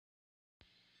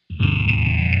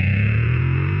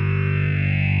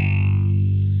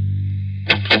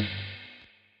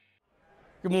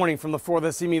Good morning from the Four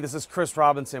That See Me. This is Chris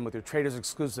Robinson with your Trader's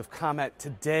Exclusive comment.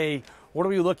 Today, what are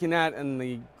we looking at in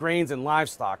the grains and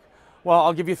livestock? Well,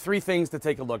 I'll give you three things to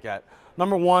take a look at.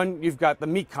 Number one, you've got the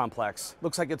meat complex.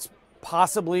 Looks like it's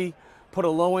possibly put a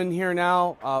low in here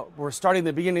now. We're starting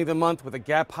the beginning of the month with a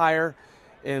gap higher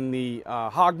in the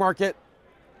hog market.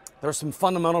 There's some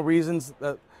fundamental reasons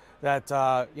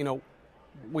that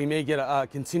we may get a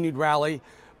continued rally,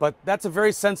 but that's a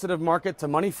very sensitive market to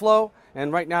money flow.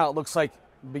 And right now it looks like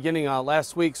beginning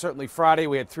last week, certainly Friday,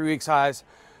 we had 3 weeks highs.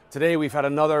 Today we've had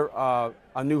another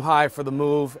a new high for the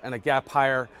move and a gap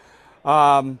higher.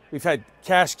 We've had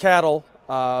cash cattle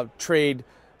trade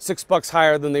 $6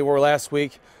 higher than they were last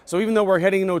week. So even though we're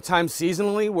heading into a time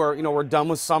seasonally where we're done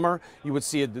with summer, you would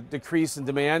see a decrease in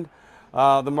demand.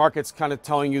 The market's kind of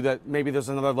telling you that maybe there's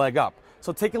another leg up.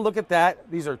 So take a look at that.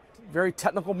 These are very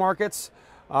technical markets.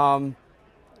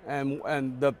 And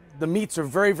the meats are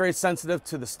very, very sensitive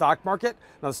to the stock market.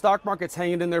 Now the stock market's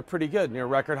hanging in there pretty good, near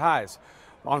record highs.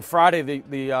 On Friday,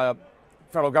 the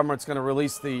federal government's going to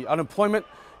release the unemployment.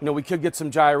 We could get some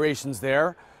gyrations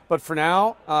there. But for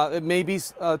now, it may be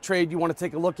a trade you want to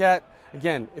take a look at.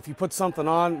 Again, if you put something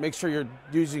on, make sure you're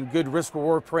using good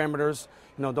risk-reward parameters.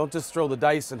 Don't just throw the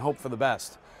dice and hope for the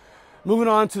best. Moving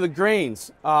on to the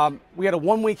grains. We had a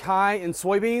 1-week high in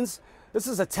soybeans. This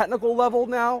is a technical level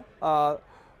now.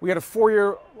 We had a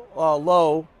 4-year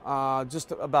low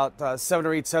just about 7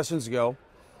 or 8 sessions ago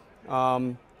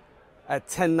at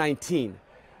 10.19.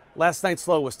 Last night's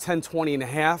low was 10.20 and a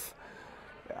half.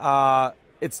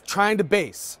 It's trying to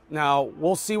base. Now,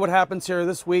 we'll see what happens here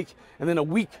this week. And then a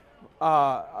week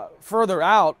further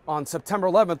out on September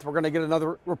 11th, we're going to get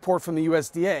another report from the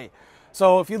USDA.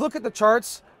 So if you look at the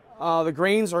charts, the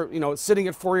grains are sitting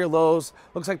at 4-year lows.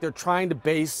 Looks like they're trying to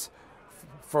base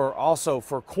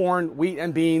for corn, wheat,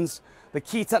 and beans. The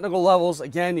key technical levels,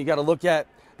 again, you got to look at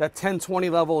that 10.20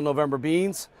 level in November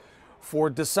beans. For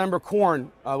December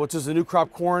corn, which is the new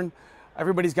crop corn,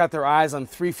 everybody's got their eyes on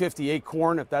 358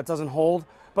 corn if that doesn't hold.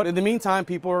 But in the meantime,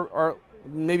 people are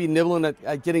maybe nibbling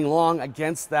at getting long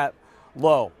against that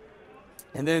low.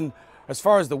 And then as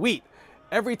far as the wheat,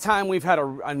 every time we've had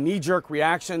a knee-jerk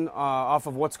reaction off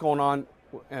of what's going on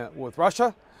with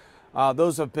Russia,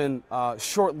 those have been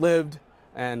short-lived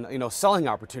and selling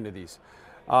opportunities.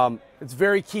 It's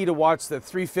very key to watch the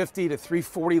 350 to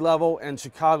 340 level in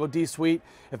Chicago D-Sweet.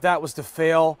 If that was to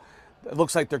fail, it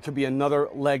looks like there could be another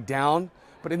leg down.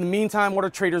 But in the meantime, what are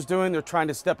traders doing? They're trying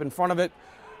to step in front of it,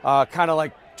 kind of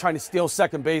like trying to steal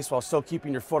second base while still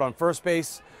keeping your foot on first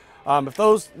base. If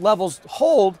those levels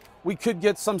hold, we could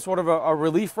get some sort of a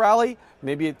relief rally,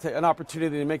 maybe an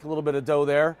opportunity to make a little bit of dough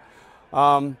there.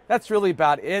 That's really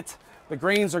about it. The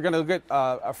grains are going to get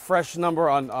a fresh number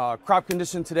on crop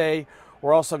condition today.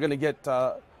 We're also going to get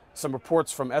some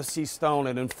reports from FC Stone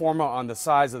and Informa on the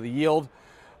size of the yield.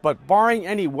 But barring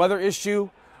any weather issue,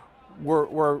 we're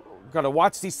going to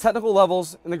watch these technical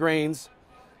levels in the grains,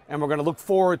 and we're going to look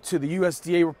forward to the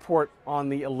USDA report on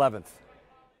the 11th.